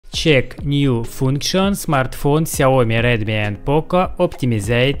Check new function. Smartphone Xiaomi, Redmi and Poco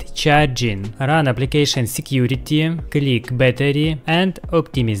optimizate charging. Run application security, click battery and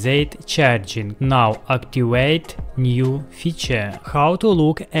optimizate charging. Now activate new feature. How to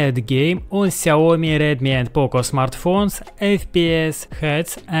look at game on Xiaomi, Redmi and Poco smartphones, FPS,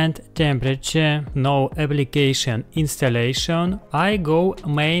 hertz and temperature. No application installation. I go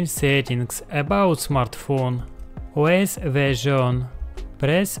main settings, about smartphone, OS version.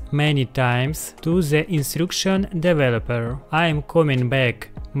 Press many times to the instruction developer. I'm coming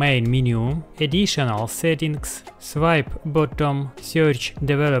back main menu, additional settings, swipe bottom, search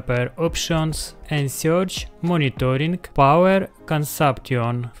developer options and search monitoring, power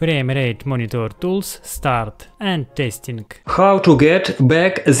consumption, frame rate monitor tools, start and testing. How to get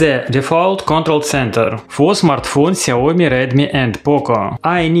back the default control center for smartphone Xiaomi, Redmi and Poco.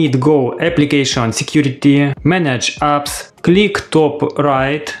 I need go application security, manage apps, click top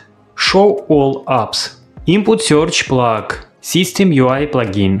right, show all apps, input search plug, System UI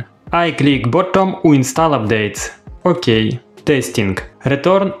plugin. I click bottom to install updates. OK. Testing.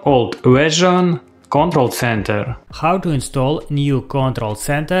 Return old version. Control Center. How to install new Control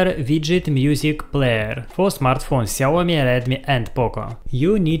Center widget music player for smartphones Xiaomi, Redmi and Poco.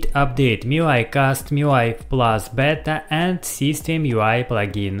 You need update MIUI Cast, MIUI Plus Beta and System UI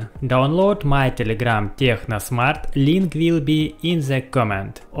plugin. Download my Telegram TechnoSmart, link will be in the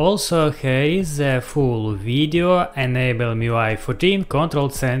comment. Also here is the full video, enable MIUI 14 Control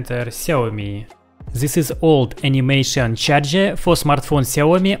Center Xiaomi. This is old animation charger for smartphone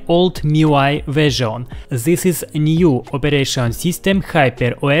Xiaomi, old MIUI version. This is new operation system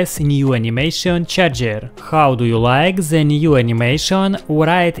HyperOS new animation charger. How do you like the new animation?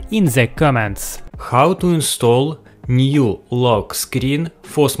 Write in the comments. How to install new lock screen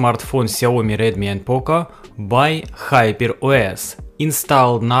for smartphone Xiaomi, Redmi and Poco by HyperOS.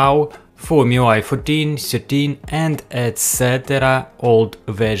 Install now for MIUI 14, 13 and etc. old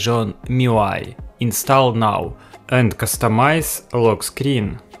version MIUI. Install now and customize lock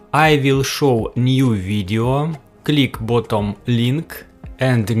screen. I will show new video, click bottom link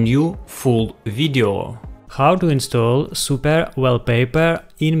and new full video. How to install super wallpaper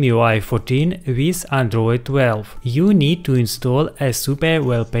in MIUI 14 with Android 12. You need to install a super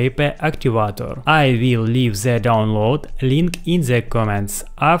wallpaper activator. I will leave the download link in the comments.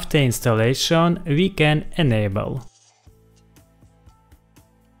 After installation we can enable.